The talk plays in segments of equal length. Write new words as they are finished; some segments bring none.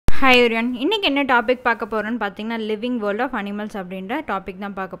Hi everyone, இன்னைக்கு என்ன topic பார்க்க போறோம்னு பாத்தீங்கன்னா லிவிங் வேர்ல்ட் ஆஃப் அனிமல்ஸ் அப்படின்ற டாபிக்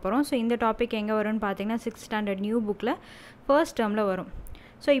தான் பார்க்க போறோம். ஸோ இந்த டாபிக் எங்கே வரும்னு பார்த்தீங்கன்னா 6th ஸ்டாண்டர்ட் நியூ புக்கில் ஃபர்ஸ்ட் டேர்மில் வரும்.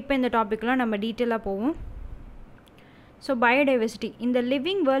 ஸோ இப்போ இந்த டாப்பிக்லாம் நம்ம டீட்டெயிலாக போவோம். So biodiversity. In the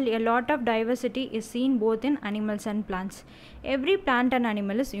living world, a lot of diversity is seen both in animals and plants. Every plant and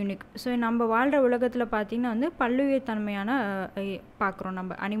animal is unique. So நம்ம வாழ்கிற உலகத்தில் பார்த்தீங்கன்னா வந்து பல்லுயிர் தன்மையான பார்க்குறோம்.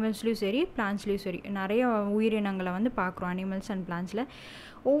 நம்ம அனிமல்ஸ்லேயும் சரி பிளான்ஸ்லேயும் சரி நிறைய உயிரினங்களை வந்து பார்க்குறோம் அனிமல்ஸ் அண்ட் பிளான்ஸில்.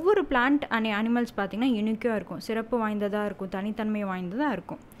 ஒவ்வொரு பிளான்ட் அனிமல்ஸ் பார்த்திங்கன்னா யூனிக்காக இருக்கும், சிறப்பு வாய்ந்ததாக இருக்கும், தனித்தன்மை வாய்ந்ததாக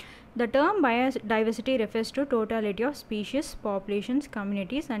இருக்கும். The term biodiversity refers to totality of species, populations,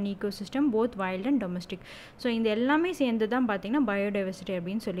 communities and ecosystem both wild and domestic. So இந்த எல்லாமே சேர்ந்து தான் பார்த்திங்கன்னா biodiversity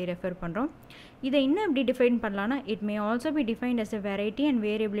அப்படின்னு சொல்லி ரெஃபர் பண்ணுறோம். இதை இன்னும் எப்படி டிஃபைன் பண்ணலான்னா it may also be defined as a variety and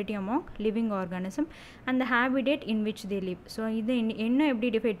variability among living organism and the habitat in which they live. So இது இன்னும் எப்படி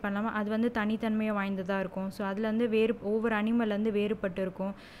டிஃபைன் பண்ணலாமா, அது வந்து தனித்தன்மையாக வாய்ந்ததாக இருக்கும். ஸோ அதில் வந்து ஒவ்வொரு அனிமல்லேருந்து வேறுபட்டு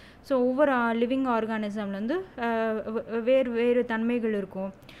இருக்கும். ஸோ ஒவ்வொரு லிவிங் ஆர்கானிசம்லேருந்து வேறு தன்மைகள்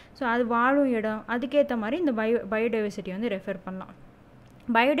இருக்கும். ஸோ அது வாழும் இடம் அதுக்கேற்ற மாதிரி இந்த biodiversity வந்து ரெஃபர் பண்ணலாம்.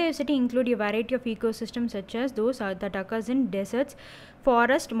 Biodiversity include a variety of ecosystems such as those that occurs in deserts,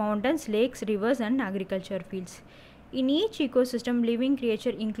 forests, mountains, lakes, rivers and agriculture fields. In each ecosystem, living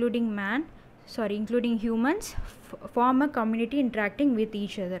creature including humans form a community interacting with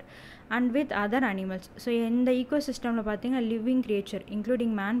each other and with other animals. So இந்த ஈகோசிஸ்டமில் பார்த்தீங்கன்னா living creature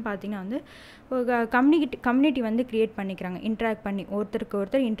including man பார்த்தீங்கன்னா வந்து community வந்து create பண்ணிக்கிறாங்க, interact பண்ணி ஒருத்தருக்கு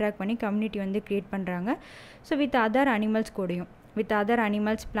ஒருத்தர் interact பண்ணி கம்யூனிட்டி வந்து க்ரியேட் பண்ணுறாங்க. ஸோ வித் அதர் அனிமல்ஸ் கூடயும் with other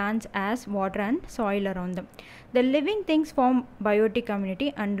animals, plants, as water and soil around them. The living things form biotic community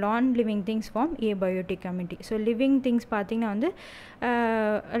and non-living things form abiotic community. So living things பார்த்தீங்கன்னா வந்து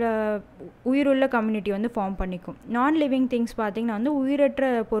உயிருள்ள community வந்து form பண்ணிக்கும். நான் living things பார்த்தீங்கன்னா வந்து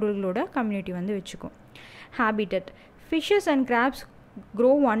உயிரற்ற பொருள்களோட கம்யூனிட்டி வந்து வச்சுக்கும். Habitat. Fishes and crabs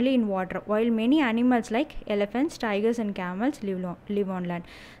grow only in water, while many animals like elephants, tigers and camels live on land.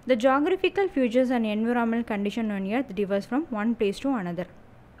 The geographical features and environmental condition on earth differs from one place to another.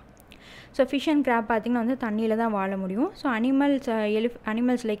 So fish and graph பார்த்திங்கன்னா வந்து தண்ணியில் தான் வாழ முடியும். So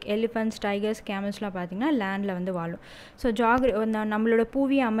animals like elephants, tigers, கேமல்ஸ்லாம் பார்த்திங்கன்னா லேண்டில் வந்து வாழும். ஸோ நம்மளோட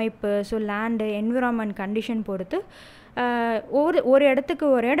புவி அமைப்பு, ஸோ லேண்டு என்விரான்மெண்ட் கண்டிஷன் பொறுத்து ஒரு இடத்துக்கு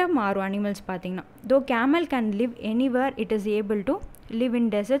ஒரு இடம் மாறும் அனிமல்ஸ் பார்த்திங்கன்னா. தோ camel can live anywhere it is able to live in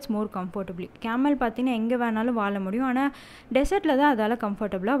deserts more comfortably. Camel பார்த்திங்கன்னா எங்கே வேணாலும் வாழ முடியும், ஆனால் டெசர்ட்டில் தான் அதால்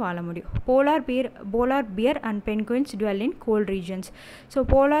கம்ஃபர்டபுளாக வாழ முடியும். Polar bear and Penguins dwell in cold regions. So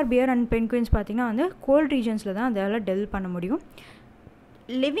polar bear and Penguins பார்த்திங்கன்னா வந்து கோல்ட் ரீஜன்ஸில் தான் அதால் டெல் பண்ண முடியும்.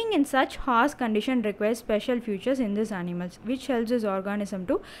 Living in such harsh condition requires special features in these animals, which helps this organism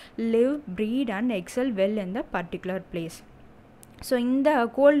to live, breed and excel well in the particular place. So இந்த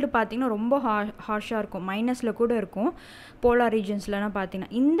gold பார்த்திங்கன்னா ரொம்ப ஹார்ஷாக இருக்கும், மைனஸில் கூட இருக்கும் போலார் ரீஜன்ஸ்லாம்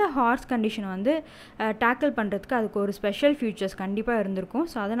பார்த்திங்கன்னா. இந்த ஹார்ஷ் கண்டிஷனை வந்து டேக்கிள் பண்ணுறதுக்கு அதுக்கு ஒரு ஸ்பெஷல் ஃபியூச்சர்ஸ் கண்டிப்பாக இருந்திருக்கும்.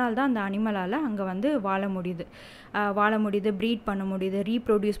 ஸோ அதனால தான் அந்த அனிமலால் அங்கே வந்து வாழ முடியுது, ப்ரீட் பண்ண முடியுது,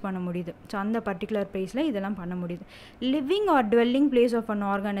 ரீப்ரொடியூஸ் பண்ண முடியுது. ஸோ அந்த பர்டிகுலர் பிளேஸில் இதெல்லாம் பண்ண முடியுது. Living R dwelling place of an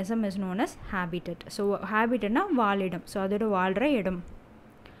organism is known as habitat. So ஹேபிட்டட்னா வாழிடம், so அதோட வாழ்கிற இடம்.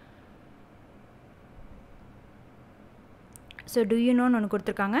 So do you know ஒன்று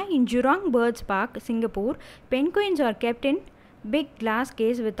கொடுத்துருக்காங்க. In Jurong Birds Park, Singapore, penguins are kept in big glass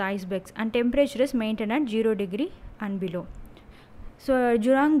case with ice bags and temperature is maintained at 0 degree and below. So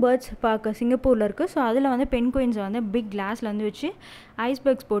Jurong birds park சிங்கப்பூரில் இருக்குது. So அதில் வந்து பென்குயின்ஸை வந்து big கிளாஸில் வந்து வச்சு ஐஸ்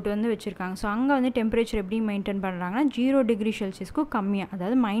பேக்ஸ் போட்டு வந்து வச்சுருக்காங்க. ஸோ அங்கே வந்து டெம்பரேச்சர் எப்படி மெயின்டைன் பண்ணுறாங்கன்னா 0 டிகிரி செல்சியஸ்க்கும் கம்மியாக,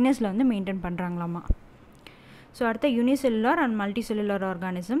 அதாவது மைனஸில் வந்து மெயின்டைன் பண்ணுறாங்களாமா. ஸோ அடுத்த unicellular and multicellular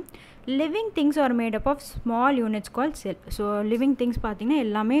organism. Living things are made up of small units call sell. So living things பார்த்திங்கன்னா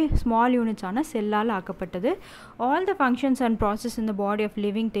எல்லாமே small யூனிட்ஸான செல்லால் ஆக்கப்பட்டது. All the functions and process in the body of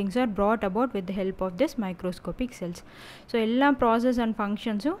living things are brought about with the help of this microscopic cells. So எல்லா process and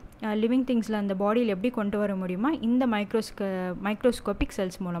ஃபங்க்ஷன்ஸும் living திங்ஸில் அந்த பாடியில் எப்படி கொண்டு வர முடியுமா, இந்த மைக்ரோஸ்கோபிக்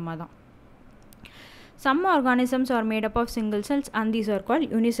செல்ஸ் மூலமாக தான். Some organisms are made up of single cells and these are called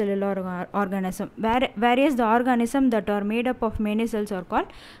unicellular organism. Whereas the organisms that are made up of many cells are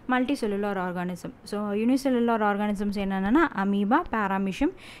called multicellular organism. So unicellular organisms என்னன்னா amoeba,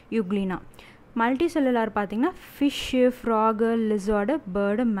 paramecium, euglena. Multicellular பார்த்தீங்கன்னா fish, frog, lizard,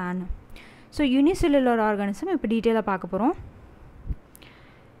 bird, man. So unicellular organism இப்போ டீட்டெயிலாக பார்க்க போகிறோம்.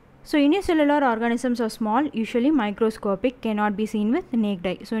 So unicellular organisms are small, usually microscopic, cannot be seen with naked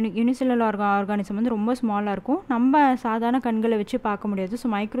eye. So unicellular organism வந்து ரொம்ப ஸ்மாலாக இருக்கும், நம்ம சாதாரண கண்களை வச்சு பார்க்க முடியாது. ஸோ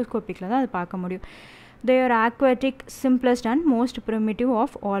மைக்ரோஸ்கோப்பிக்கில் தான் அது பார்க்க முடியும். They are aquatic, simplest and most primitive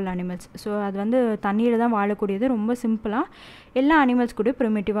of all animals. So அது வந்து தண்ணியில் தான் வாழக்கூடியது, ரொம்ப சிம்பிளாக எல்லா அனிமல்ஸ் கூட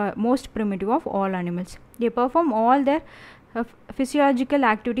most primitive of all animals. They perform all their physiological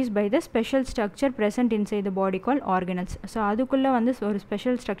activities by the special structure present inside the body called organelles. So அதுக்குள்ளே வந்து ஒரு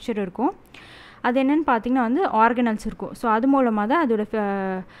ஸ்பெஷல் ஸ்ட்ரக்சர் இருக்கும். அது என்னென்னு பார்த்தீங்கன்னா வந்து ஆர்கனல்ஸ் இருக்கும். ஸோ அது மூலமாக தான் அதோட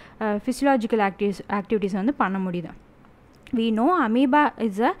ஃபிசியாலஜிக்கல் ஆக்டிவிட்டீஸ் வந்து பண்ண முடியுது. We know amoeba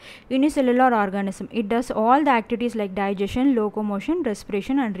is a unicellular organism. It does all the activities like digestion, locomotion,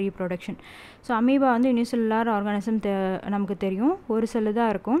 respiration and reproduction. So amoeba வந்து யூனிசெல்லுலார் ஆர்கானிசம் நமக்கு தெரியும், ஒரு செல்லு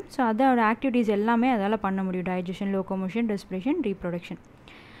தான் இருக்கும். ஸோ அதோட ஆக்டிவிட்டீஸ் எல்லாமே அதால் பண்ண முடியும், digestion, locomotion, respiration, reproduction.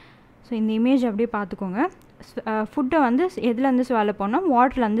 So இந்த இமேஜ் அப்படியே பார்த்துக்கோங்க. ஃபுட்டை வந்து எதுலேருந்து ஸ்வாலோ பண்ணோம்,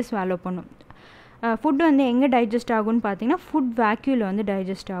 வாட்டர்லேருந்து ஸ்வாலோ பண்ணும். ஃபுட்டு வந்து எங்கே டைஜஸ்ட் ஆகும்னு பார்த்தீங்கன்னா ஃபுட் வேக்யூவில் வந்து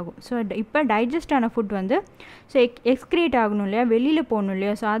டைஜஸ்ட் ஆகும். ஸோ இப்போ டைஜஸ்ட் ஆன ஃபுட் வந்து ஸோ எக்ஸ்க்ரீட் ஆகணும் இல்லையா, வெளியில் போகணும்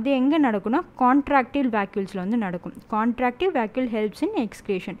இல்லையா. ஸோ அது எங்கே நடக்கும்னா கான்ட்ராக்டிவ் வேக்யூல்ஸில் வந்து நடக்கும். கான்ட்ராக்டிவ் vacuole helps in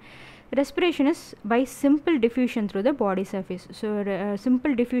excretion. Respiration is by simple diffusion through the body surface. So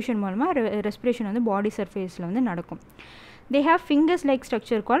simple diffusion மூலமாக ரெஸ்பிரேஷன் வந்து பாடி சர்ஃபேஸில் வந்து நடக்கும். They have fingers-like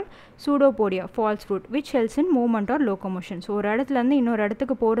structure called pseudopodia, false fruit, which helps in movement or locomotion. So ஒரு இடத்துலேருந்து இன்னொரு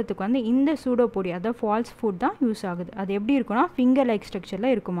இடத்துக்கு போகிறதுக்கு வந்து இந்த சூடோபோடியா, அதாவது ஃபால்ஸ் ஃபுட் தான் யூஸ் ஆகுது. அது எப்படி இருக்குன்னா ஃபிங்கர் லைக் ஸ்ட்ரக்சரில்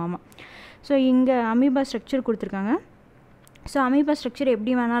இருக்குமாமா. ஸோ இங்கே அமீபா ஸ்ட்ரக்சர் கொடுத்துருக்காங்க. ஸோ அமீபா ஸ்ட்ரக்சர்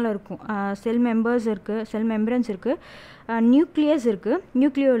எப்படி வேணாலும் இருக்கும். செல் மெம்பர்ஸ் இருக்குது, செல் மெம்பரன்ஸ் இருக்குது, நியூக்ளியஸ் இருக்குது,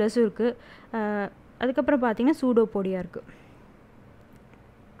 நியூக்ளியோலஸும் இருக்குது, அதுக்கப்புறம் பார்த்திங்கன்னா சூடோபோடியா இருக்குது.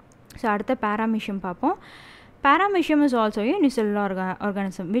 ஸோ அடுத்த பேராமிஷியம் பார்ப்போம். Paramecium is also a unicellular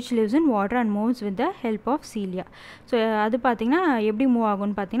organism which lives in water and moves with the help of cilia. So அது பார்த்திங்கன்னா எப்படி மூவ்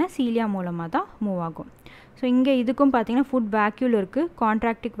ஆகும்னு பார்த்தீங்கன்னா சீலியா மூலமாக தான் மூவ் ஆகும். ஸோ இங்கே இதுக்கும் பார்த்திங்கன்னா ஃபுட் வேக்யூல் இருக்குது,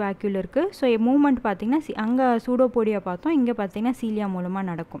 கான்ட்ராக்டிக் வேக்யூல் இருக்குது. ஸோ மூவ்மெண்ட் பார்த்திங்கன்னா அங்கே சூடோபோடியா பார்த்தோம், இங்கே பார்த்திங்கன்னா சீலியா மூலமாக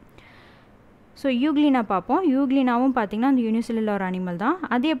நடக்கும். ஸோ யூக்ளினா பார்ப்போம். யூக்ளினாவும் பார்த்திங்கன்னா அந்த யூனிசெல்லுலார் அனிமல் தான்.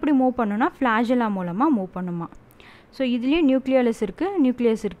 அது எப்படி மூவ் பண்ணுன்னா ஃப்ளாஜெல்லா மூலமாக மூவ் பண்ணுமா. ஸோ இதுலேயே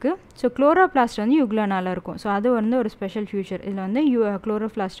நியூக்ளியஸ் இருக்குது. ஸோ குளோரோபிளாஸ்ட் வந்து யூக்ளினால இருக்கும். ஸோ அது வந்து ஒரு ஸ்பெஷல் ஃபியூச்சர். இதில் வந்து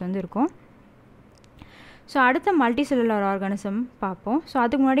குளோரோபிளாஸ்ட் வந்து இருக்கும். ஸோ அடுத்த மல்டி செல்லுலார் ஆர்கானிசம் பார்ப்போம். ஸோ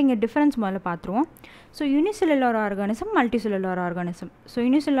அதுக்கு முன்னாடி இங்கே டிஃப்ரென்ஸ் முதல்ல பார்த்துருவோம். So unicellular organism, multi cellular organism. So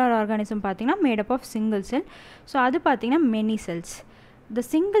unicellular organism பார்த்திங்கன்னா made up of single cell. So அது பார்த்திங்கன்னா many cells. The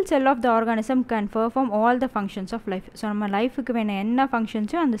single cell of the organism can perform all the functions of life. So நம்ம லைஃபுக்கு வேணும் என்ன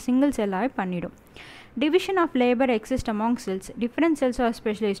ஃபங்க்ஷன்ஸோ அந்த சிங்கிள் செல்லாகவே பண்ணிடும். Division of labor exists among cells. Different cells are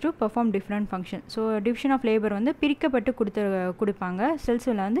specialized to perform different functions. So division of labor வந்து பிரிக்கப்பட்டு கொடுப்பாங்க.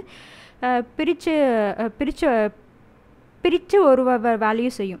 செல்ஸில் வந்து பிரித்து ஒரு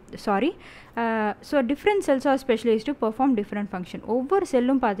வேல்யூ செய்யும். So different cells R specialised to perform different function. ஒவ்வொரு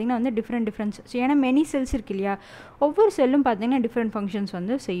செல்லும் பார்த்திங்கன்னா வந்து டிஃப்ரெண்ட் செல்ஸ். ஏன்னா மெனி செல்ஸ் இருக்கு இல்லையா, ஒவ்வொரு செல்லும் பார்த்திங்கன்னா டிஃப்ரெண்ட் ஃபங்க்ஷன்ஸ்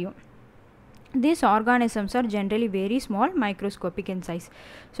வந்து செய்யும். These organisms are generally very small, microscopic in size.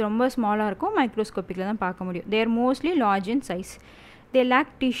 So ரொம்ப ஸ்மாலாக இருக்கும், மைக்ரோஸ்கோப்பிக்கில் தான் பார்க்க முடியும். They are mostly large in size. They lack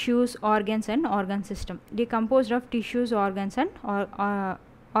tissues, organs and organ system. They are composed of tissues, organs and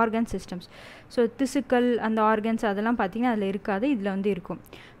organ systems. So திசுக்கள் அந்த organs அதெல்லாம் பார்த்திங்கன்னா அதில் இருக்காது, இதில் வந்து இருக்கும்.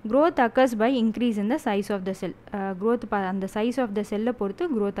 growth occurs by increase in the size of the cell. growth அந்த size of the cell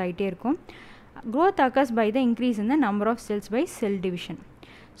பொறுத்து growth ஆகிட்டே இருக்கும். growth occurs by the increase in the number of cells by cell division.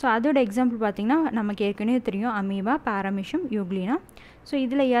 So அதோட எக்ஸாம்பிள் பார்த்திங்கன்னா நமக்கு ஏற்கனவே தெரியும், amoeba, பாராமிஷியம், Euglena. So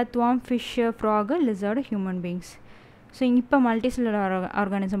இதில் earthworm, fish, frock, lizard, human beings. So இப்போ மல்டிசெல்லுலார்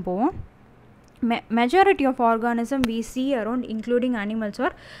ஆர்கானிசம் போவோம். Majority of organism we see around including animals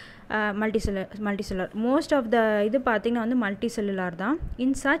are multicellular. Most of the இது பார்த்திங்கன்னா வந்து மல்டிசெல்லுலார் தான்.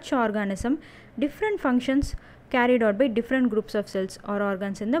 In such organism different functions carried out by different groups of cells or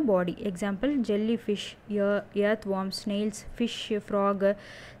organs in the body. Example, jellyfish, earthworms, snails, fish, frog,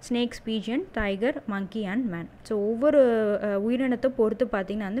 snakes, pigeon, tiger, monkey and man. So ஒவ்வொரு உயிரினத்தை பொறுத்து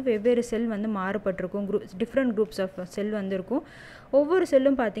பார்த்திங்கன்னா வந்து வெவ்வேறு செல் வந்து மாறுபட்டிருக்கும். Different groups of cell வந்து இருக்கும். ஒவ்வொரு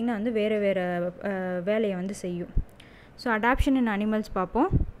செல்லும் பார்த்திங்கன்னா வந்து வேறு வேலையை வந்து செய்யும். ஸோ அடாப்ஷன் இன் அனிமல்ஸ்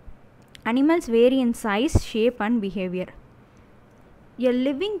பார்ப்போம். Animals vary in size, shape and behavior. A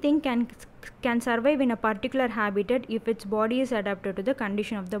living thing can survive in a particular habitat if its body is adapted to the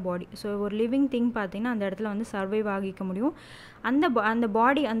condition of the body. So ஒரு living thing பார்த்திங்கன்னா அந்த இடத்துல வந்து survive ஆகிக்க முடியும். அந்த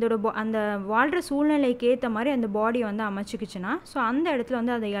பாடி அந்த வாழ்கிற சூழ்நிலைக்கு ஏற்ற மாதிரி அந்த பாடியை வந்து அமைச்சிக்கிச்சுன்னா ஸோ அந்த இடத்துல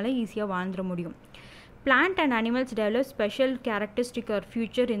வந்து அதையால் ஈஸியாக வாழ்ந்துட முடியும். Plant and animals develop special characteristic or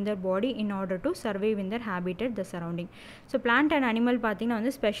feature in their body in order to survive in their habitat, the surrounding. So plant and animal பார்த்திங்கன்னா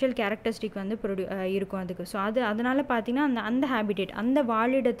வந்து ஸ்பெஷல் கேரக்டரிஸ்டிக் வந்து இருக்கும் அதுக்கு. ஸோ அதனால் பார்த்திங்கன்னா அந்த ஹேபிடேட் அந்த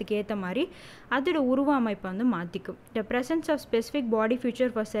வாழிடத்துக்கு ஏற்ற மாதிரி அதோட உருவ அமைப்பை வந்து மாற்றிக்கும். The presence of specific body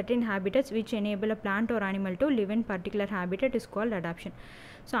feature for certain habitats which enable a plant or animal to live in particular habitat is called adaptation.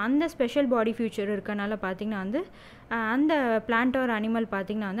 So அந்த ஸ்பெஷல் பாடி ஃபியூச்சர் இருக்கனால பார்த்திங்கன்னா வந்து அந்த பிளான்ட் ஆர் அனிமல்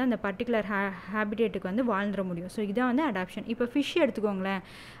பார்த்திங்கன்னா வந்து அந்த பர்டிகுலர் ஹேபிடேட்டுக்கு வந்து வாழ்ந்துட முடியும். ஸோ இதான் வந்து அடாப்ஷன். இப்போ ஃபிஷ் எடுத்துக்கோங்களேன்.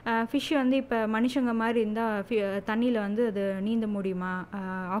 ஃபிஷ் வந்து இப்போ மனுஷங்க மாதிரி இருந்தால் தண்ணியில் வந்து அது நீந்த முடியுமா,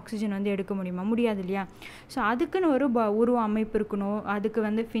 ஆக்சிஜன் வந்து எடுக்க முடியுமா? முடியாது இல்லையா? ஸோ அதுக்குன்னு ஒரு உருவ அமைப்பு இருக்கணும், அதுக்கு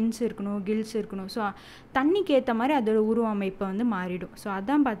வந்து ஃபின்ஸ் இருக்கணும், கில்ஸ் இருக்கணும். ஸோ தண்ணிக்கு ஏற்ற மாதிரி அதோட உருவ அமைப்பை வந்து மாறிடும். ஸோ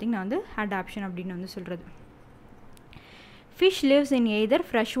அதான் பார்த்திங்கன்னா வந்து அடாப்ஷன் அப்படின்னு வந்து சொல்கிறது. Fish lives in either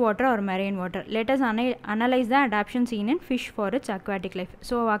fresh water or marine water. Let us analyze the adaptation seen in fish for its aquatic life.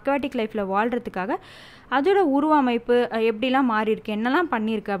 So aquatic lifeல வாழ்கிறதுக்காக அதோட உருவ அமைப்பு எப்படிலாம் மாறி இருக்கு, என்னெல்லாம்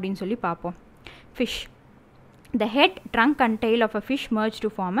பண்ணியிருக்கு அப்படின்னு சொல்லி பார்ப்போம். Fish. The head, trunk and tail of a fish merge to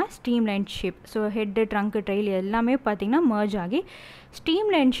form a streamlined shape. So head, trunk, tail எல்லாமே பார்த்திங்கன்னா merge ஆகி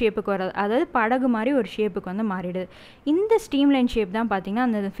ஸ்ட்ரீம்லைன் ஷேப்புக்கு வராது, அதாவது படகு மாதிரி ஒரு ஷேப்புக்கு வந்து மாறிடுது. இந்த ஸ்ட்ரீம்லைன் ஷேப் தான் பார்த்திங்கன்னா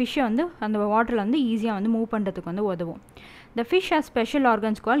அந்த ஃபிஷ்ஷை வந்து அந்த வாட்டரில் வந்து ஈஸியாக வந்து மூவ் பண்ணுறதுக்கு வந்து உதவும். The fish has special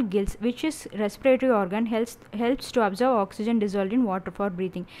organs called gills, which is respiratory organ, helps to absorb oxygen dissolved in water for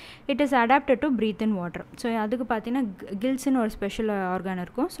breathing. It is adapted to breathe in water. So அதுக்கு பார்த்தீங்கன்னா கில்ஸ்னு ஒரு ஸ்பெஷல் ஆர்கான்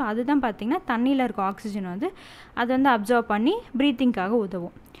இருக்கும். So அதுதான் பார்த்தீங்கன்னா தண்ணியில் இருக்க oxygen வந்து அது வந்து அப்சர்வ் பண்ணி ப்ரீத்திங்காக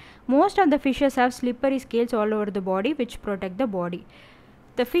உதவும். Most of the fishes have slippery scales all over the body which protect the body.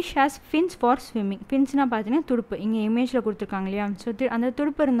 The fish has fins for swimming. Finsனா பார்த்தீங்கன்னா துடுப்பு, இங்கே இமேஜில் கொடுத்துருக்காங்க இல்லையா? ஸோ அந்த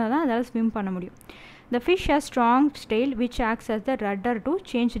துடுப்பு இருந்தால் தான் அதால் ஸ்விம் பண்ண முடியும். The fish has strong tail which acts as the rudder to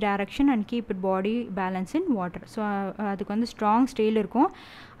change direction and keep its body balance in water. So அதுக்கு வந்து ஸ்ட்ராங் ஸ்டெயில் இருக்கும்,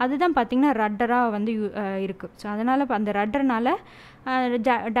 அதுதான் பார்த்திங்கன்னா ரட்டராக வந்து இருக்குது. ஸோ அதனால் அந்த ரட்டர்னால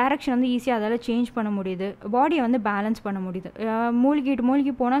டைரக்ஷன் வந்து ஈஸியாக அதால் சேஞ்ச் பண்ண முடியுது, பாடியை வந்து பேலன்ஸ் பண்ண முடியுது.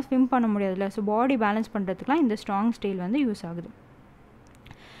 மூழ்கி போனால் ஸ்விம் பண்ண முடியாதுல்ல, ஸோ பாடி பேலன்ஸ் பண்ணுறதுக்குலாம் இந்த ஸ்ட்ராங் ஸ்டெயில் வந்து யூஸ் ஆகுது.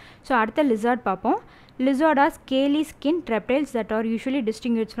 ஸோ அடுத்த லிசார்ட் பார்ப்போம். Lizard are scaly skinned reptiles that are usually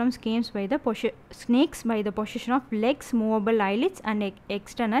distinguished from snakes by the possession of legs, movable eyelids and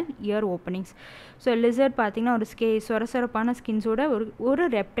external ear openings. So lizard பார்த்திங்கன்னா ஒரு சொரசொரப்பான ஸ்கின்ஸோட ஒரு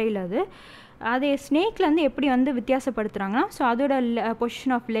reptile. அது ஸ்னேக்லேருந்து எப்படி வந்து வித்தியாசப்படுத்துகிறாங்கன்னா, ஸோ அதோட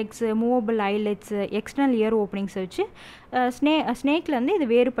position of Lex, movable eyelids, external ear ஓப்பனிங்ஸை வச்சு ஸ்னேக்லேருந்து இது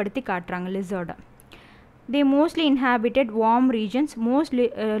வேறுபடுத்தி காட்டுறாங்க லிசர்டை. They mostly inhabited warm regions. Most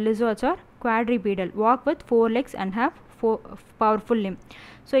lizards are quadrupedal, walk with 4 legs and have powerful limb.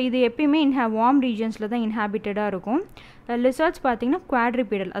 So இது எப்பயுமே வார்ம் ரீஜன்ஸில் தான் இன்ஹாபிட்டடாக இருக்கும். லிசர்ட்ஸ் பார்த்திங்கன்னா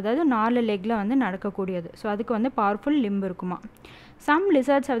குவாட்ரிபீடல், அதாவது 4 லெக்கில் வந்து நடக்கக்கூடியது. ஸோ அதுக்கு வந்து பவர்ஃபுல் லிம்ப் இருக்குமா. Some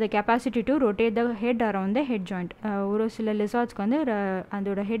lizards have the capacity to rotate the head around the head joint. ஒரு சில லிசர்ட்ஸ்க்கு வந்து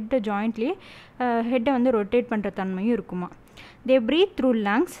அதோட ஹெட் ஜாயிண்ட்லேயே ஹெட்டை வந்து ரொட்டேட் பண்ணுற தன்மையும் இருக்குமா. They breathe through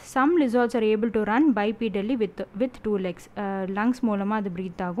lungs. Some lizards are able to run bipedally with 2 legs. lungs மூலமாக அது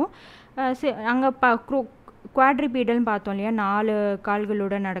ப்ரீத் ஆகும். அங்கே குவாட்ரிபீடல்னு பார்த்தோம் இல்லையா, 4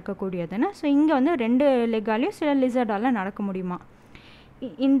 கால்களோடு நடக்கக்கூடியதுன்னு. ஸோ இங்கே வந்து 2 லெக்காலையும் சில லிசர்டால் நடக்க முடியுமா.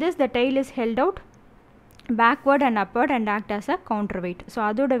 In this the tail is held out backward and upward and act as a counterweight. So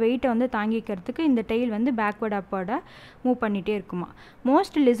அதோட வெயிட்டை வந்து தாங்கிக்கிறதுக்கு இந்த டெயில் வந்து பேக்வர்ட் அப்வர்டாக மூவ் பண்ணிகிட்டே இருக்குமா.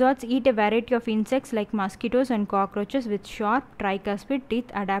 Most lizards eat a variety of insects like mosquitoes and cockroaches with sharp tricuspid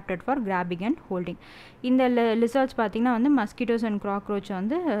teeth adapted for grabbing and holding. இந்த lizards பார்த்திங்கன்னா வந்து மஸ்கிட்டோஸ் அண்ட் காக்ரோச்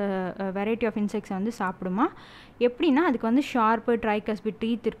வந்து வெரைட்டி ஆஃப் இன்செக்ட்ஸை வந்து சாப்பிடுமா. எப்படின்னா அதுக்கு வந்து ஷார்ப்பு ட்ரைகஸ்பிட்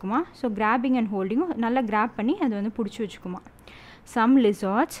டீத் இருக்குமா. ஸோ கிராபிங் அண்ட் ஹோல்டிங்கும் நல்லா கிராப் பண்ணி அது வந்து பிடிச்சி வச்சுக்குமா. Some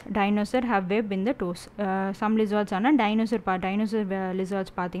lizards, dinosaur have web in the toes. Some lizards ஆனால் டைனோசர் lizards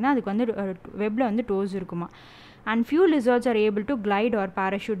பார்த்திங்கன்னா அதுக்கு வந்து வெப்பில் வந்து டோஸ் இருக்குமா. And few lizards are able to glide or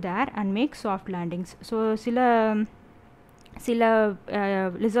parachute the air and make soft landings. So சில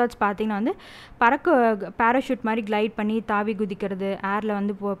லிசர்ட்ஸ் பார்த்திங்கன்னா வந்து பேராஷூட் மாதிரி கிளைட் பண்ணி தாவி குதிக்கிறது, ஏரில்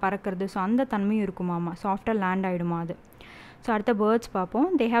வந்து பறக்கிறது. ஸோ அந்த தன்மையும் இருக்குமாமா, சாஃப்டாக லேண்ட் ஆகிடுமா அது. ஸோ அடுத்த பேர்ட்ஸ் பார்ப்போம்.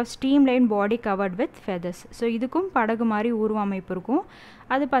 They have streamline body covered with feathers. So இதுக்கும் படகு மாதிரி உருவமைப்பு இருக்கும்,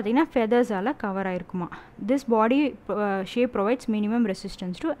 அது பார்த்திங்கன்னா ஃபெதர்ஸால் cover ஆகிருக்குமா. This body shape provides minimum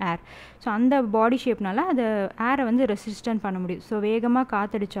resistance to air. So அந்த பாடி ஷேப்னால அது ஏரை வந்து ரெசிஸ்டன்ட் பண்ண முடியுது. ஸோ வேகமாக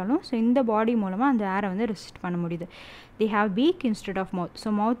காற்றடிச்சாலும் ஸோ இந்த பாடி மூலமாக அந்த ஏரை வந்து ரெசிஸ்ட் பண்ண முடியுது. They have beak instead of mouth. So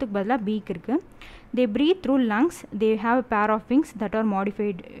மவுத்துக்கு பதிலாக பீக் இருக்குது. They breathe through lungs. They have a pair of wings that are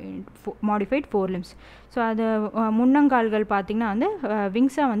modified forelimbs. So அது முன்னங்கால்கள் பார்த்திங்கன்னா வந்து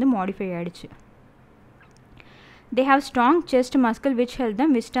விங்ஸாக வந்து மாடிஃபை ஆகிடுச்சு. They have strong chest muscle which help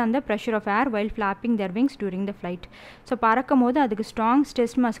them withstand the pressure of air while flapping their wings during the flight. So பறக்கும் போது அதுக்கு strong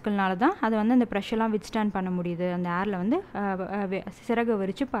chest muscleனால தான் அது வந்து அந்த ப்ரெஷர்லாம் வித்ஸ்டாண்ட் பண்ண முடியுது அந்த ஏரில் வந்து சிறகு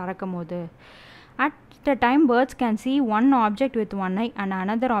விரித்து பறக்கும் போது. At the time birds can see one object with one eye and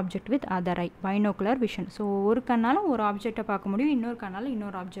another object with other eye, binocular vision. So ஒரு கண்ணால் ஒரு ஆப்ஜெக்டை பார்க்க முடியும், இன்னொரு கண்ணால்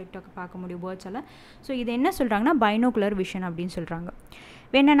இன்னொரு ஆப்ஜெக்டை பார்க்க முடியும் பேர்ட்ஸால். ஸோ இது என்ன சொல்கிறாங்கன்னா பைனோகுலர் விஷன் அப்படின்னு சொல்கிறாங்க.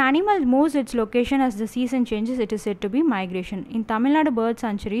 When an animal moves its location as the season changes, it is said to be migration. In Tamil Nadu bird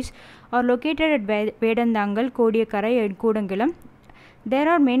sanctuaries are located at Vedandangal, Kodiyakarai and Kudangalam. There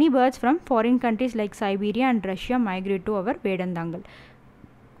are many birds from foreign countries like Siberia and Russia migrate to our Vedandangal.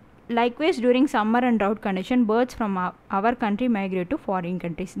 Likewise, during summer and drought condition, birds from our country migrate to foreign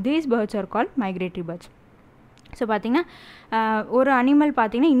countries. These birds are called migratory birds. So பார்த்திங்கன்னா ஒரு animal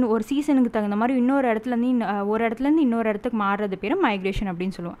பார்த்திங்கன்னா ஒரு சீசனுக்கு தகுந்த மாதிரி ஒரு இடத்துலேருந்து இன்னொரு இடத்துக்கு மாறுறது பேர் மைக்ரேஷன்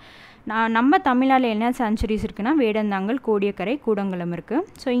அப்படின்னு சொல்லுவோம். நம்ம தமிழ்நாட்டில் என்ன சான்ச்சுரிஸ் இருக்குன்னா வேடந்தாங்கல், கோடியக்கரை, கூடங்குளம் இருக்குது.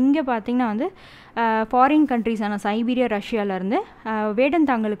 ஸோ இங்கே பார்த்திங்கன்னா வந்து ஃபாரின் கண்ட்ரிஸான சைபீரியா, ரஷ்யாவிலேருந்து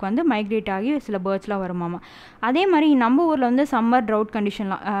வேடந்தாங்கலுக்கு வந்து மைக்ரேட் ஆகி சில பேர்ட்ஸ்லாம் வருமாமா. அதே மாதிரி நம்ம ஊரில் வந்து சம்மர் ட்ரவுட்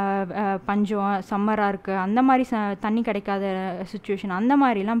கண்டிஷன்லாம் பஞ்சம் சம்மராக இருக்குது, அந்த மாதிரி தண்ணி கிடைக்காத சுச்சுவேஷன், அந்த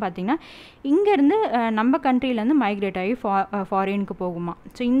மாதிரிலாம் பார்த்திங்கன்னா இங்கேருந்து நம்ம கண்ட்ரிலேருந்து மைக்ரேட் ஆகி ஃபாரினுக்கு போகுமா.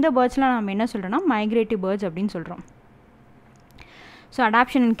 ஸோ இந்த பேர்ட்ஸ்லாம் நம்ம என்ன சொல்கிறோன்னா மைக்ரேட்டிவ் பேர்ட்ஸ் அப்படின்னு சொல்கிறோம். ஸோ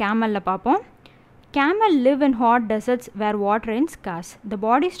அடாப்ஷன் இன் கேமலில் பார்ப்போம். Camel live in hot deserts where water is scarce. The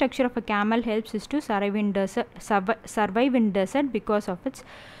body structure of a camel helps it to survive in desert because of its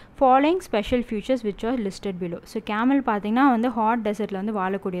following special features which are listed below. So camel பார்த்திங்கன்னா வந்து hot டெசர்ட்டில் வந்து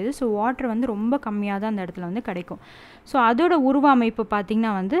வாழக்கூடியது. So water வந்து ரொம்ப கம்மியாக தான் அந்த இடத்துல வந்து கிடைக்கும். ஸோ அதோட உருவ அமைப்பு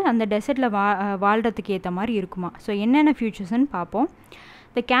பார்த்திங்கன்னா வந்து அந்த டெசர்ட்டில் வாழ்கிறதுக்கு ஏற்ற மாதிரி இருக்குமா. ஸோ என்னென்ன ஃபியூச்சர்ஸ்ன்னு பார்ப்போம்.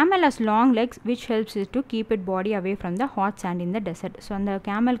 The camel has long legs which helps it to keep its body away from the hot sand in the desert. So அந்த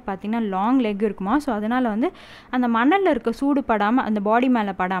கேமலுக்கு பார்த்திங்கன்னா லாங் லெக் இருக்குமா. ஸோ அதனால் வந்து அந்த மணலில் இருக்க சூடு படாமல் அந்த பாடி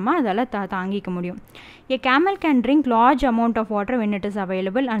மேலே படாமல் அதால் தாங்கிக்க முடியும். A camel can drink large amount of water when it is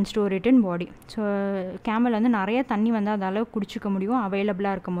available and store it in body. So camel வந்து நிறைய தண்ணி வந்து அதால் குடிச்சிக்க முடியும்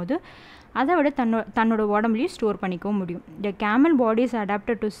அவைலபிளாக இருக்கும் போது. அதை விட தன்னோட உடம்புலையும் ஸ்டோர் பண்ணிக்கவும் முடியும். The camel body is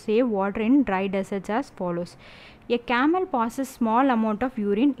adapted to save water in dry deserts as follows. A camel passes small amount of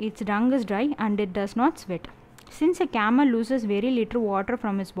urine, its tongue is dry and it does not sweat. Since a camel loses very little water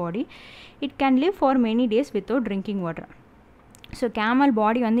from its body, it can live for many days without drinking water. So camel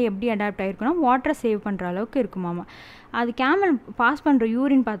பாடி வந்து எப்படி adapt ஆகிருக்குன்னா வாட்டரை save பண்ணுற அளவுக்கு இருக்குமாமா. அது camel pass பண்ணுற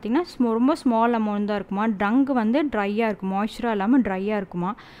urine பார்த்திங்கன்னா ரொம்ப small amount தான் இருக்குமா. ட்ரங்க் வந்து ட்ரையாக இருக்கும், மாய்ஸ்சராக இல்லாமல் ட்ரையாக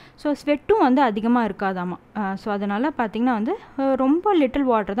இருக்குமா. ஸோ ஸ்வெட்டும் வந்து அதிகமாக இருக்காதாமா. ஸோ அதனால் பார்த்திங்கன்னா வந்து ரொம்ப லிட்டில்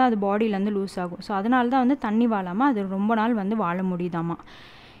வாட்டர் தான் அது பாடியிலேருந்து லூஸ் ஆகும். ஸோ அதனால தான் வந்து தண்ணி வாழாமல் அது ரொம்ப நாள் வந்து வாழ முடியுதாமா.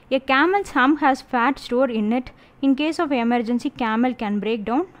 A camel's hump has fat stored in it. In case of emergency, camel can break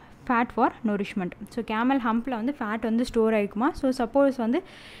down fat for nourishment. So camel ஹம்பில் வந்து ஃபேட் வந்து ஸ்டோர் ஆகிக்குமா. ஸோ சப்போஸ் வந்து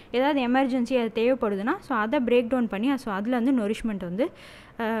ஏதாவது எமர்ஜென்சி அது தேவைப்படுதுன்னா ஸோ அதை பிரேக் டவுன் பண்ணி ஸோ அதில் வந்து நொரிஷ்மெண்ட் வந்து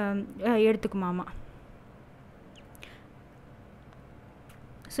எடுத்துக்குமாமா.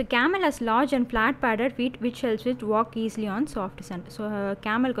 So camel has large and flat padded feet which helps it walk easily on soft சண்ட். So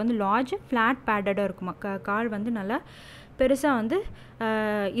கேமலுக்கு வந்து லார்ஜ் ஃப்ளாட் பேடடாக இருக்குமா. கால் வந்து நல்லா பெருசாக வந்து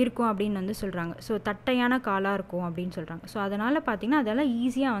இருக்கும் அப்படின்னு வந்து சொல்கிறாங்க. ஸோ தட்டையான காலாக இருக்கும் அப்படின்னு சொல்கிறாங்க. ஸோ அதனால் பார்த்திங்கன்னா அதெல்லாம்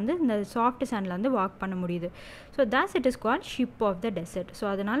ஈஸியாக வந்து இந்த சாஃப்ட் சாண்டில் வந்து வாக் பண்ண முடியுது. So that's it is called ship of the dessert. So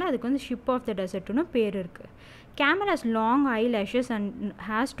அதனால் அதுக்கு வந்து ஷிப் ஆஃப் த டெசர்ட்னு பேர் இருக்குது. Camel has long I lashes and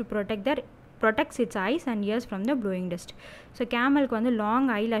has to protects its eyes and ears from the blowing dust. So கேமலுக்கு வந்து long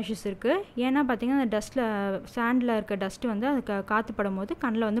I lashes இருக்குது. ஏன்னா பார்த்திங்கன்னா அந்த டஸ்ட்டில் சாண்டில் இருக்க டஸ்ட்டு வந்து அதுக்கு காற்று படும் போது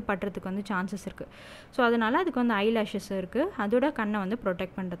கண்ணில் வந்து பட்டுறதுக்கு வந்து சான்சஸ் இருக்குது. ஸோ அதனால் அதுக்கு வந்து ஐ லேஷஸ் இருக்குது, அதோட கண்ணை வந்து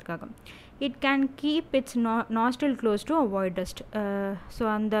ப்ரொடெக்ட் பண்ணுறதுக்காக. It can keep it's nostril close to avoid dust. So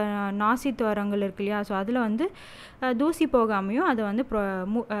அந்த நாசி துவாரங்கள் இருக்கு இல்லையா. ஸோ அதில் வந்து தூசி போகாமையும் அதை வந்து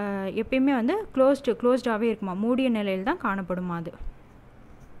எப்பயுமே வந்து க்ளோஸ்டாகவே இருக்குமா, மூடிய நிலையில் தான் காணப்படுமா அது.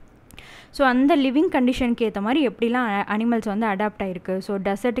 ஸோ அந்த லிவிங் கண்டிஷனுக்கு ஏற்ற மாதிரி எப்படிலாம் அனிமல்ஸ் வந்து அடாப்ட் ஆகிருக்கு. ஸோ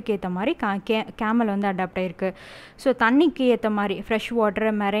டெசர்ட்டுக்கு ஏற்ற மாதிரி கேமல் வந்து அடாப்ட் ஆகிருக்கு. ஸோ தண்ணிக்கு ஏற்ற மாதிரி ஃப்ரெஷ் வாட்டர்,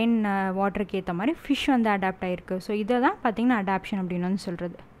 மெரைன் வாட்டருக்கு ஏற்ற மாதிரி ஃபிஷ் வந்து அடாப்ட் ஆகிருக்கு. ஸோ இதை தான் பார்த்திங்கன்னா அடாப்ஷன் அப்படின்னு வந்து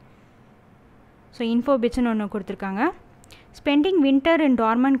சொல்கிறது. ஸோ இன்ஃபோ பிட்ஸ்னு ஒன்று கொடுத்துருக்காங்க. Spending winter in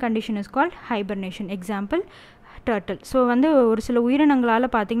டார்மன்ட் condition is called hibernation. Example turtle. So வந்து ஒரு சில உயிரினங்களால்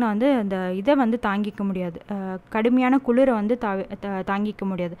பார்த்திங்கன்னா வந்து அந்த இதை வந்து தாங்கிக்க முடியாது, கடுமையான குளிரை வந்து தாங்கிக்க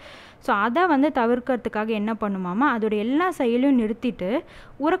முடியாது. ஸோ அதை வந்து தவிர்க்கிறதுக்காக என்ன பண்ணுமாமா, அதோட எல்லா செயலையும் நிறுத்திட்டு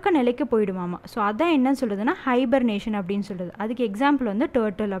உறக்க நிலைக்கு போயிடுமாமா. ஸோ அதான் என்ன சொல்கிறதுனா ஹைபர்னேஷன் அப்படின்னு சொல்கிறது. அதுக்கு எக்ஸாம்பிள் வந்து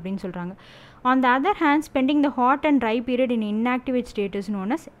டர்ட்டில் அப்படின்னு சொல்கிறாங்க. On the other hand, spending the hot and try period in inactivate state is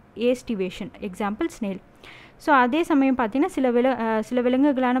known as aestivation. Example snail. So அதே சமயம் பார்த்திங்கன்னா சில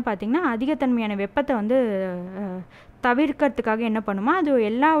விலங்குகளான பார்த்திங்கன்னா அதிகத்தன்மையான வெப்பத்தை வந்து தவிர்க்கிறதுக்காக என்ன பண்ணுமா, அது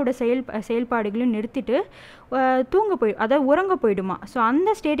எல்லாவோட செயல்பாடுகளையும் நிறுத்திட்டு தூங்க அதாவது உறங்க போயிடுமா. ஸோ அந்த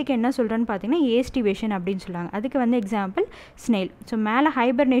ஸ்டேட்டுக்கு என்ன சொல்கிறேன்னு பார்த்தீங்கன்னா ஏஸ்டிவேஷன் அப்படின்னு சொல்லுவாங்க. அதுக்கு வந்து எக்ஸாம்பிள் ஸ்னெயில். ஸோ மேலே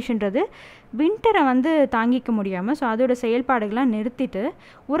ஹைபர்னேஷன்றது வின்டரை வந்து தாங்கிக்க முடியாமல் ஸோ அதோட செயல்பாடுகள்லாம் நிறுத்திட்டு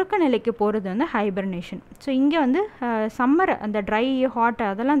உறக்க நிலைக்கு போகிறது வந்து ஹைபர்னேஷன். ஸோ இங்கே வந்து சம்மரை அந்த ட்ரை ஹாட்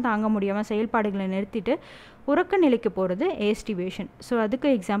அதெல்லாம் தாங்க முடியாமல் செயல்பாடுகளை நிறுத்திட்டு உறக்க நிலைக்கு போகிறது ஏஸ்டிவேஷன். ஸோ அதுக்கு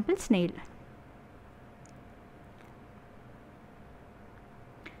example snail.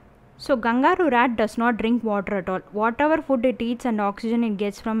 So kangaroo rat does not drink water at all. Whatever food it eats and oxygen it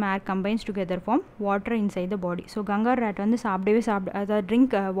gets from air combines together form water inside the body. So kangaroo rat வந்து அதாவது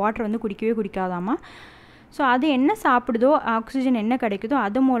drink water வந்து குடிக்கவே குடிக்காதாமா. So அது என்ன சாப்பிடுதோ oxygen என்ன கிடைக்குதோ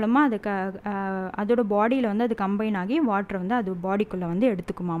அது மூலமாக அது அதோட பாடியில் வந்து அது கம்பைன் ஆகி வாட்டர் வந்து அது பாடிக்குள்ளே வந்து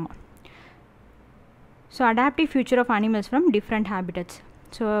எடுத்துக்குமாமா. So adaptive future of animals from different habitats.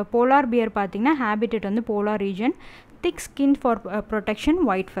 So polar bear பார்த்திங்கன்னா ஹேபிட்டட் வந்து polar region, thick skin for protection,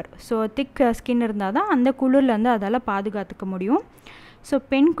 white per. So thick skin இருந்தால் தான் அந்த குளிர்லேருந்து அதால் பாதுகாத்துக்க முடியும். ஸோ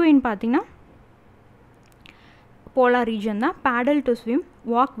பென்குயின் பார்த்திங்கன்னா போலார் ரீஜன் தான். பேடல் to swim,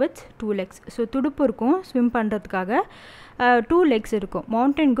 walk with 2 legs. So துடுப்பு இருக்கும் ஸ்விம் பண்ணுறதுக்காக, 2 legs இருக்கும்.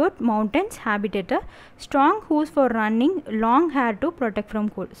 Mountain code, mountains ஹேபிட்டேட்டு. Strong whose for running, long hair to protect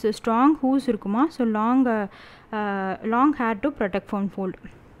from gold. So strong whose இருக்குமா, so long hair to protect from gold.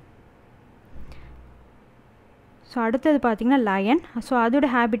 So அடுத்தது பார்த்திங்கன்னா line. So அதோட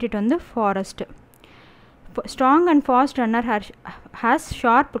habitat வந்து forest. Strong and fast runner has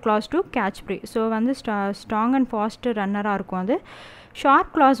sharp class to catch pray. So வந்து strong and fast ரன்னராக இருக்கும். அது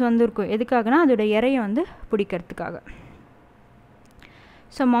sharp class வந்து இருக்கும் எதுக்காகனா அதோட இறையை வந்து பிடிக்கிறதுக்காக.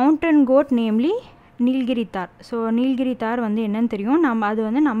 So mountain code namely Nilgiri தார். ஸோ நீல்கிரி தார் வந்து என்னன்னு தெரியும், அது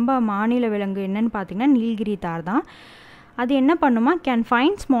வந்து நம்ம மாநில விலங்கு என்னன்னு பார்த்திங்கன்னா நீல்கிரி தார் தான். அது என்ன பண்ணுமா, can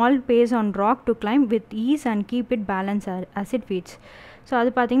find small base on rock to claim with is and keep it balance as it feeds. So அது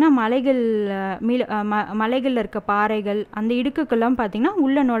பார்த்திங்கன்னா மலைகளில் இருக்க பாறைகள் அந்த இடுக்குக்கெல்லாம் பார்த்திங்கன்னா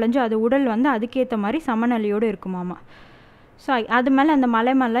உள்ளே நுழைஞ்சு அது உடல் வந்து அதுக்கேற்ற மாதிரி சமநிலையோடு இருக்குமாமா. ஸோ அது மேலே அந்த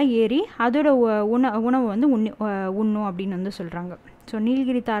மலை மேலே ஏறி அதோட உணவு வந்து உண்ணும் அப்படின்னு வந்து சொல்கிறாங்க. ஸோ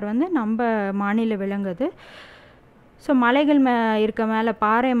நீலகிரி தார் வந்து நம்ம மாநில விலங்குது. ஸோ மலைகள் இருக்க மேலே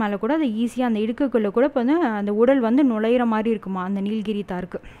பாறை மேலே கூட அது ஈஸியாக அந்த இடுக்குக்குள்ளே கூட இப்போ வந்து அந்த உடல் வந்து நுழையிற மாதிரி இருக்குமா அந்த நீலகிரி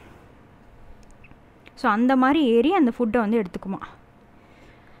தாருக்கு. ஸோ அந்த மாதிரி ஏறி அந்த ஃபுட்டை வந்து எடுத்துக்குமா.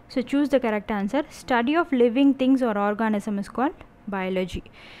 So choose the correct answer. Study of living things are organism is called biology.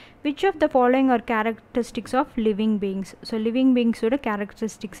 Which of the following R characteristics of living beings. So living பீயிங்ஸோட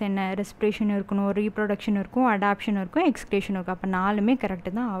characteristics என்ன, ரெஸ்பிரேஷன் இருக்கணும், ரீப்ரொடக்ஷன் இருக்கும், அடாப்ஷன் இருக்கும், எக்ஸ்கிரேஷன் இருக்கும். அப்போ 4மே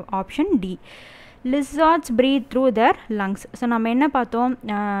கரெக்டு தான். Option D. Lizards breath through தர் lungs. So நம்ம என்ன பார்த்தோம்,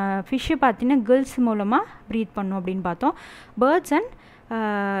 ஃபிஷ்ஷு பார்த்தீங்கன்னா கில்ஸ் மூலமாக ப்ரீத் பண்ணும் அப்படின்னு பார்த்தோம். பேர்ட்ஸ் அண்ட்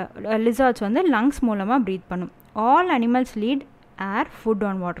லிசார்ட்ஸ் வந்து லங்ஸ் மூலமாக ப்ரீத் பண்ணும். All animals lead air, food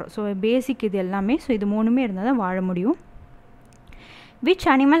on water. So basic இது எல்லாமே. ஸோ இது 3மே இருந்தால் தான் வாழ முடியும். Which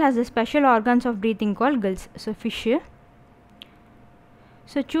animal has the special organs of breathing call kills. So fish.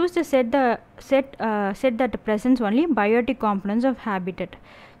 So choose the set that presents only biotic components of habitat.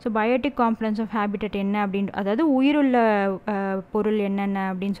 So biotic components of habitat என்ன அப்படின்னு, அதாவது உயிருள்ள பொருள் என்னென்ன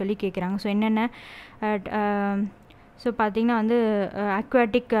அப்படின்னு சொல்லி கேட்குறாங்க. ஸோ என்னென்ன, ஸோ பார்த்திங்கன்னா வந்து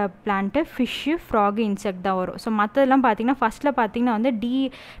aquatic plant, fish, frock, insect தான் வரும். ஸோ மற்றதெல்லாம் பார்த்திங்கன்னா ஃபஸ்ட்டில் பார்த்திங்கன்னா வந்து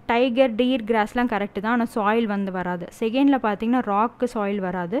டைகர், டீர், கிராஸ்லாம் கரெக்டு தான், ஆனால் சாயில் வந்து வராது. செகண்டில் பார்த்திங்கன்னா ராக்கு சாயில்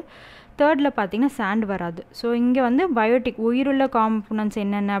வராது. தேர்டில் பார்த்திங்கன்னா சாண்ட் வராது. ஸோ இங்கே வந்து பயோட்டிக் உயிருள்ள காம்பனன்ட்ஸ்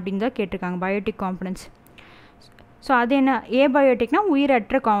என்னென்ன அப்படின்னு தான் கேட்டிருக்காங்க, பயோட்டிக் காம்பனன்ட்ஸ். ஸோ அது என்ன, ஏபயோட்டிக்னா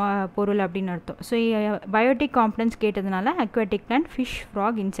உயிரற்ற பொருள் அப்படின்னு அர்த்தம். ஸோ பயோட்டிக் காம்பனன்ட்ஸ் கேட்டதுனால aquatic plant, fish,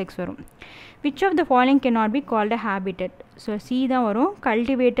 frock, insects வரும். Which of the following can not be called a habitat. So C தான் வரும்.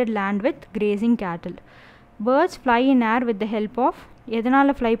 கல்டிவேட்டட் லேண்ட் வித் கிரேசிங் கேட்டில். Birds fly in air with the help of,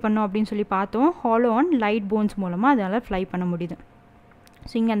 எதனால் fly பண்ணோம் அப்படின்னு சொல்லி பார்த்தோம், ஹாலோ ஆன் லைட் போன்ஸ் மூலமாக அதனால் ஃப்ளை பண்ண முடியுது.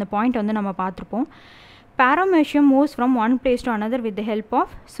 ஸோ இங்கே அந்த பாயிண்ட் வந்து நம்ம பார்த்துருப்போம். பாராமேஷியம் moves from one place to another with the help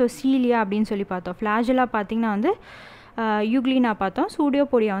of, so cilia அப்படின்னு சொல்லி பார்த்தோம். ஃப்ளாஜெலா பார்த்திங்கன்னா வந்து யூக்ளினா பார்த்தோம்.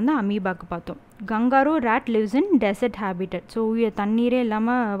 சூடியோபோடியா வந்து அமீபாக்கு பார்த்தோம். கங்காரூ rate lives in dessert habitat. So தண்ணீரே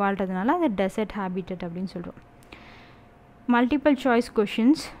இல்லாமல் வாழ்கிறதுனால அது டெசர்ட் ஹேபிட்டட் அப்படின்னு சொல்கிறோம். Multiple choice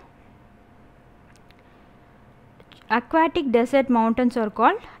questions. Aquatic dessert mountains are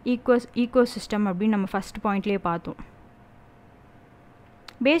called ecosystem அப்படின்னு நம்ம ஃபஸ்ட் பாயிண்ட்லேயே பார்த்தோம்.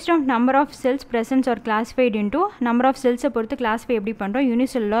 based on number of cells present or classified into number of cells பொறுத்து கிளாஸிஃபை எப்படி பண்ணுறோம்,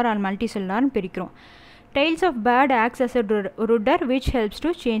 யூனிசெல்லுலார் ஆர் மல்டி செல்லுலார்னு பிரிக்கிறோம். tails of bird acts as a rudder which helps to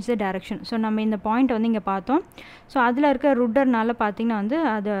change the direction. So நம்ம இந்த point வந்து இங்கே பார்த்தோம். So அதில் இருக்க ருட்டர்னால பார்த்திங்கன்னா வந்து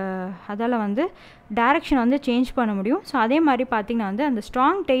அதால் வந்து டைரக்ஷன் வந்து சேஞ்ச் பண்ண முடியும். ஸோ அதே மாதிரி பார்த்திங்கன்னா வந்து அந்த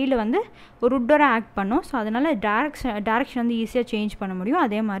ஸ்ட்ராங் டெய்ல் வந்து ஒரு ருட்டராக ஆக்ட் பண்ணும். ஸோ அதனால் டைரக்ஷன் வந்து ஈஸியாக சேஞ்ச் பண்ண முடியும்.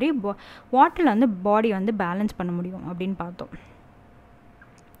 அதே மாதிரி வாட்டரில் வந்து பாடி வந்து பேலன்ஸ் பண்ண முடியும் அப்படின்னு பார்த்தோம்.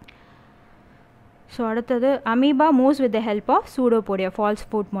 ஸோ அடுத்தது amoeba moves with the help of pseudopodia falls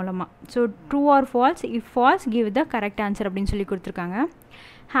food மூலமாக. So true or false, if falls give the correct answer அப்படின்னு சொல்லி கொடுத்துருக்காங்க.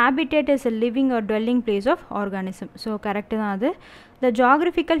 Habitat is a living or dwelling place of organism. So correct தான் அது. த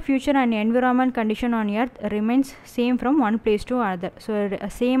geographical future and environment condition on earth remains same from one place to other. So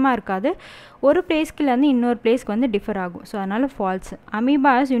சேமாக இருக்காது, ஒரு பிளேஸ்க்குலேருந்து இன்னொரு பிளேஸ்க்கு வந்து டிஃபர் ஆகும். ஸோ அதனால் falls.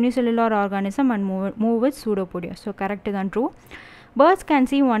 Amoeba is unicellular organism and move with pseudopodia. So correct தான் true. Birds can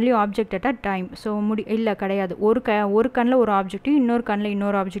see only object at a time. So இல்லை கிடையாது, ஒரு கண்ணில் ஒரு ஆப்ஜெக்டிவ், இன்னொரு கண்ணில்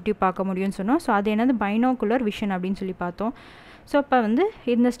இன்னொரு ஆப்ஜெக்டிவ் பார்க்க முடியும்னு சொன்னோம். ஸோ அது என்னது பைனோகுலர் விஷன் அப்படின்னு சொல்லி பார்த்தோம். ஸோ அப்போ வந்து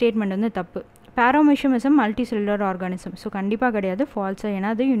இந்த ஸ்டேட்மெண்ட் வந்து தப்பு. பேரோமிஷம் is multi cellular organism. So கண்டிப்பாக கிடையாது, ஃபால்ஸாக, ஏன்னா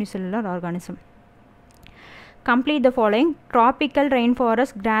அது unicellular organism. Complete the following. Tropical rain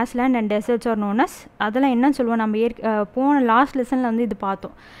forest, grassland and desserts are known as. அதெல்லாம் என்ன சொல்லுவோம், நம்ம போன லாஸ்ட் லெசனில் வந்து இது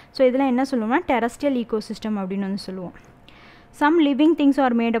பார்த்தோம். ஸோ இதெல்லாம் என்ன சொல்லுவோம்னா டெரஸ்ட்ரியல் ஈகோசிஸ்டம் அப்படின்னு வந்து சொல்லுவோம். Some living things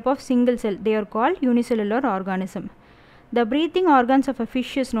are made up of single cell. They are called unicellular organism. The breathing organs of a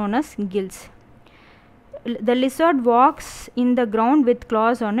fish is known as gills. The lizard walks in the ground with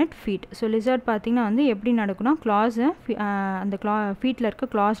claws on its feet. So lizard பார்த்திங்கன்னா வந்து எப்படி நடக்கும்னா claws அந்த ஃபீட்டில்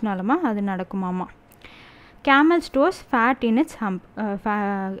இருக்க clawsனாலமா அது நடக்குமாமா. Camel stores fat in its hump.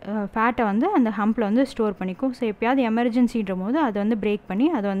 ஃபேட்டை வந்து அந்த ஹம்பில் வந்து ஸ்டோர் பண்ணிக்கும். ஸோ எப்போயாவது எமர்ஜென்சின்ற போது அதை வந்து பிரேக் பண்ணி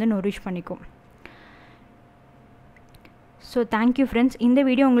அதை வந்து நொரிஷ் பண்ணிக்கும். So thank you friends. இந்த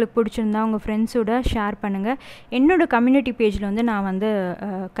வீடியோ உங்களுக்கு பிடிச்சிருந்தா உங்கள் ஃப்ரெண்ட்ஸோட ஷேர் பண்ணுங்கள். என்னோடய கம்யூனிட்டி பேஜில் வந்து நான் வந்து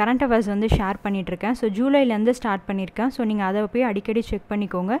கரண்ட் அஃபேர்ஸ் வந்து ஷேர் பண்ணிகிட்ருக்கேன். ஸோ ஜூலைலேருந்து ஸ்டார்ட் பண்ணியிருக்கேன். ஸோ நீங்கள் அதை போய் அடிக்கடி செக்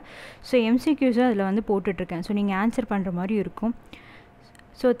பண்ணிக்கோங்க. ஸோ எம்சிக்யூஸும் அதில் வந்து போட்டுட்ருக்கேன். ஸோ நீங்கள் ஆன்சர் பண்ணுற மாதிரி இருக்கும்.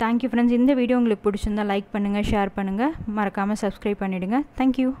 So thank you friends. இந்த வீடியோ உங்களுக்கு பிடிச்சிருந்தா லைக் பண்ணுங்கள், ஷேர் பண்ணுங்கள், மறக்காமல் சப்ஸ்கிரைப் பண்ணிவிடுங்க.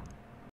 தேங்க்யூ.